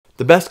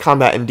The best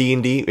combat in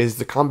D&D is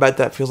the combat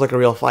that feels like a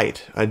real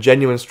fight, a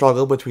genuine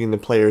struggle between the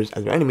players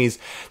and their enemies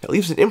that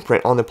leaves an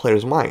imprint on the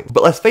player's mind.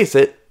 But let's face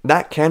it,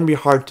 that can be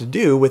hard to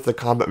do with the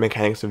combat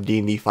mechanics of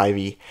D&D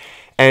 5e,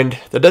 and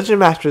the Dungeon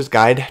Master's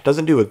Guide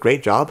doesn't do a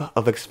great job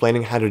of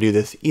explaining how to do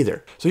this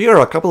either. So here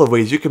are a couple of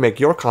ways you can make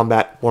your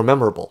combat more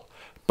memorable.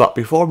 But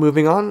before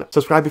moving on,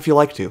 subscribe if you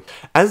like to.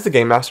 As the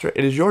Game Master,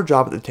 it is your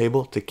job at the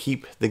table to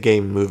keep the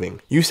game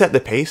moving. You set the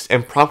pace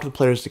and prompt the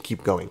players to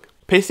keep going.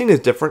 Pacing is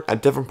different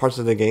at different parts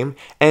of the game,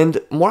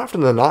 and more often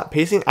than not,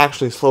 pacing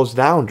actually slows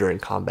down during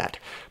combat.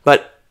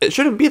 But it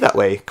shouldn't be that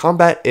way.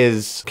 Combat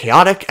is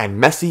chaotic and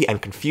messy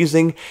and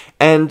confusing,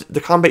 and the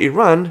combat you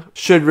run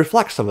should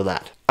reflect some of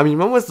that. I mean,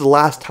 when was the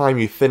last time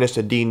you finished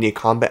a D&D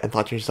combat and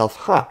thought to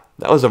yourself,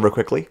 that was over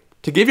quickly?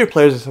 To give your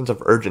players a sense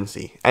of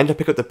urgency, and to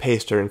pick up the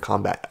pace during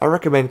combat, I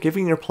recommend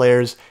giving your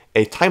players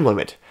a time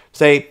limit,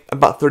 say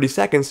about 30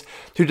 seconds,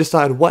 to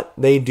decide what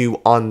they do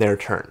on their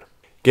turn.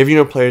 Giving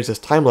your players this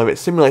time limit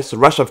simulates the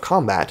rush of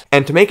combat,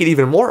 and to make it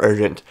even more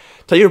urgent,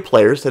 tell your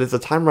players that if the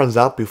time runs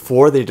out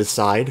before they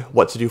decide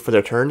what to do for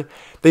their turn,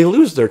 they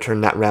lose their turn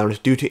that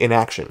round due to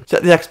inaction.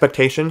 Set the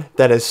expectation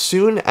that as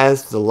soon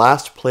as the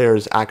last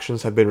player's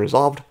actions have been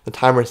resolved, the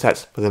timer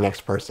sets for the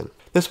next person.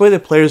 This way the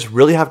players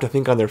really have to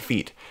think on their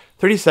feet.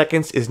 30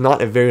 seconds is not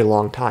a very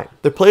long time.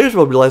 The players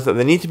will realize that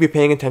they need to be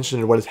paying attention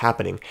to what is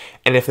happening,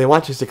 and if they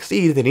want to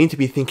succeed, they need to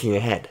be thinking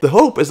ahead. The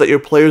hope is that your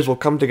players will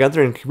come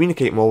together and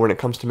communicate more when it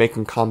comes to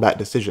making combat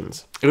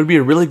decisions. It would be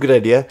a really good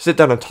idea to sit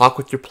down and talk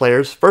with your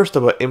players first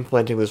about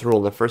implementing this rule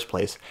in the first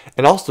place,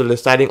 and also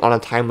deciding on a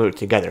time limit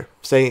together,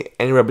 say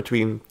anywhere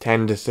between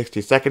 10 to 60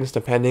 seconds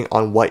depending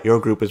on what your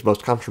group is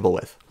most comfortable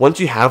with.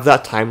 Once you have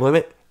that time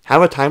limit,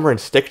 have a timer and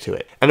stick to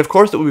it. And of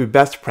course it would be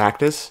best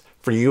practice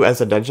for you as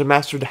a Dungeon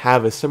Master to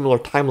have a similar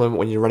time limit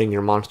when you're running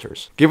your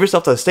monsters. Give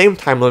yourself the same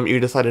time limit you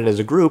decided as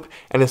a group,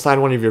 and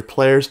assign one of your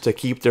players to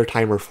keep their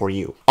timer for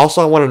you.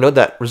 Also, I want to note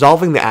that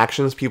resolving the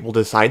actions people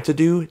decide to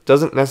do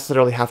doesn't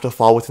necessarily have to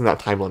fall within that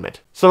time limit.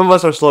 Some of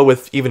us are slow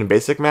with even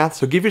basic math,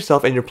 so give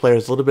yourself and your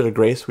players a little bit of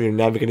grace when you're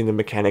navigating the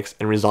mechanics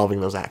and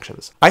resolving those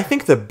actions. I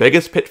think the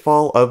biggest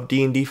pitfall of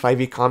D&D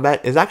 5e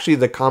combat is actually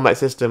the combat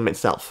system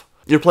itself.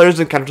 Your players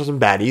encounter some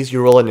baddies,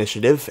 you roll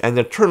initiative, and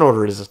the turn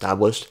order is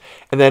established,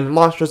 and then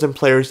monsters and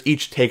players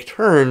each take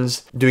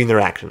turns doing their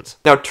actions.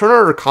 Now, turn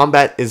order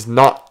combat is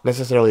not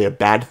necessarily a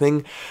bad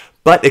thing,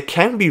 but it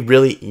can be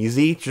really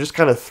easy to just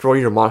kind of throw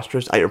your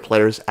monsters at your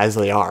players as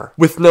they are,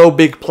 with no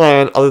big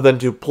plan other than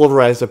to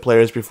pulverize the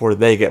players before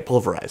they get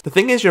pulverized. The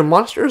thing is, your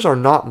monsters are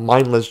not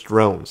mindless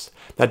drones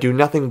that do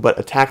nothing but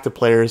attack the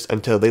players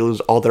until they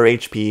lose all their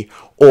HP,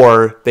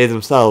 or they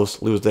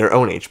themselves lose their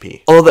own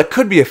HP. Although that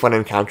could be a fun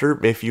encounter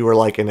if you were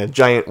like in a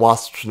giant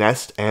wasp's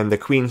nest and the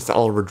queen sent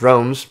all of her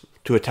drones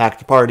to attack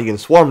the party and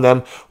swarm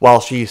them while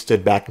she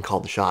stood back and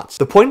called the shots.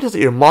 The point is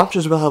that your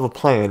monsters will have a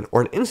plan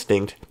or an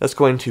instinct that's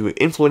going to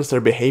influence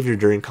their behavior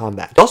during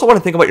combat. You also want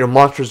to think about your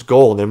monster's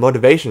goal and their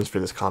motivations for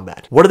this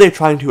combat. What are they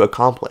trying to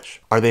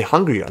accomplish? Are they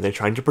hungry? Are they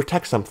trying to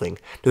protect something?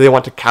 Do they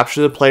want to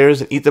capture the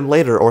players and eat them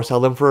later or sell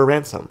them for a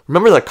ransom?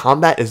 Remember that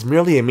combat is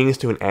merely a means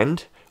to an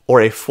end,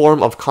 or a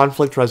form of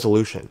conflict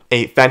resolution.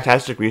 A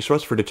fantastic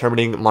resource for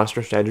determining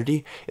monster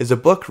strategy is a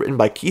book written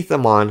by Keith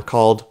Amon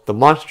called The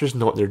Monsters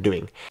Know What They're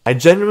Doing. I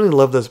genuinely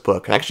love this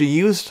book and actually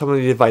used some of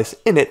the advice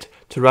in it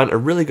to run a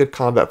really good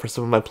combat for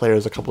some of my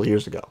players a couple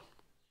years ago.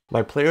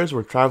 My players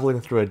were traveling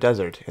through a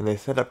desert and they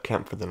set up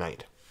camp for the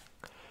night.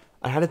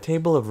 I had a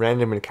table of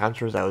random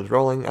encounters I was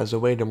rolling as a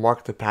way to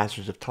mark the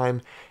passage of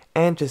time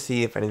and to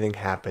see if anything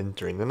happened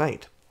during the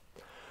night.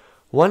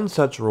 One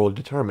such roll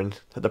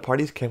determined that the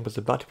party's camp was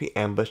about to be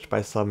ambushed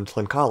by some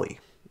Tlinkali,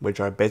 which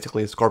are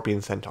basically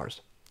scorpion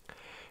centaurs.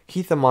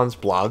 Keith Amon's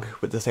blog,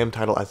 with the same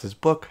title as his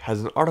book,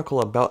 has an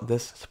article about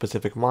this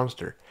specific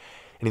monster,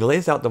 and he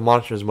lays out the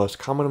monster's most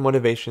common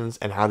motivations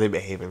and how they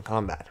behave in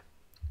combat.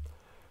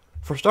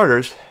 For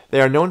starters,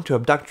 they are known to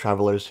abduct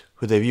travelers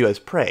who they view as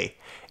prey,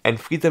 and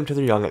feed them to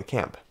their young at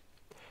camp.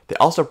 They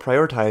also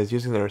prioritize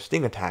using their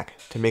sting attack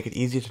to make it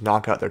easy to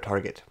knock out their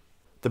target.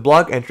 The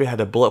blog entry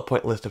had a bullet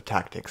point list of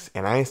tactics,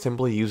 and I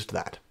simply used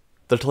that.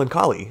 The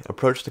Tlinkali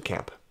approached the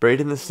camp, buried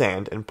in the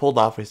sand, and pulled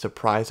off a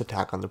surprise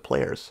attack on the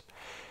players.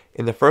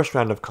 In the first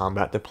round of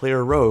combat, the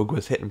player rogue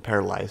was hit and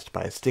paralyzed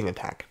by a sting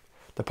attack.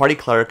 The party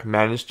cleric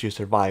managed to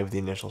survive the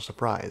initial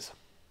surprise.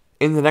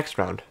 In the next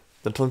round,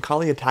 the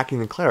Tlinkali attacking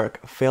the cleric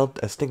failed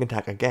a sting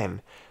attack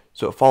again,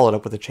 so it followed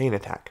up with a chain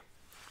attack.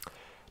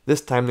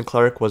 This time the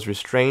cleric was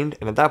restrained,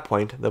 and at that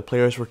point, the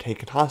players were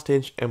taken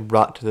hostage and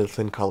brought to the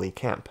Tlinkali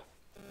camp.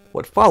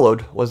 What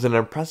followed was an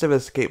impressive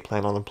escape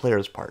plan on the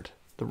player's part.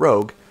 The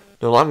rogue,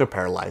 no longer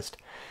paralyzed,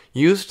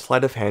 used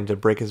sleight of hand to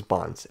break his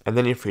bonds, and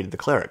then he freed the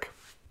cleric.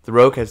 The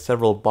rogue had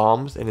several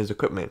bombs in his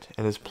equipment,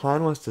 and his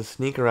plan was to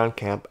sneak around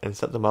camp and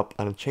set them up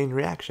on a chain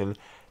reaction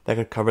that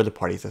could cover the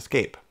party's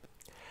escape.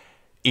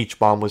 Each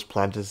bomb was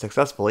planted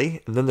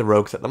successfully, and then the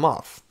rogue set them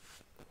off.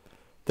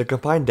 The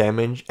combined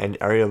damage and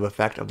area of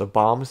effect of the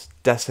bombs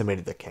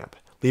decimated the camp,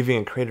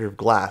 leaving a crater of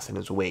glass in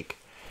its wake.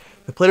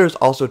 The players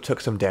also took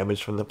some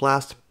damage from the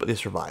blast, but they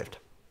survived.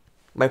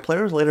 My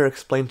players later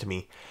explained to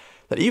me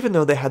that even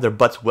though they had their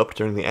butts whipped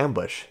during the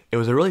ambush, it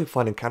was a really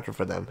fun encounter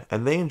for them,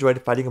 and they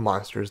enjoyed fighting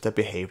monsters that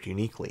behaved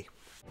uniquely.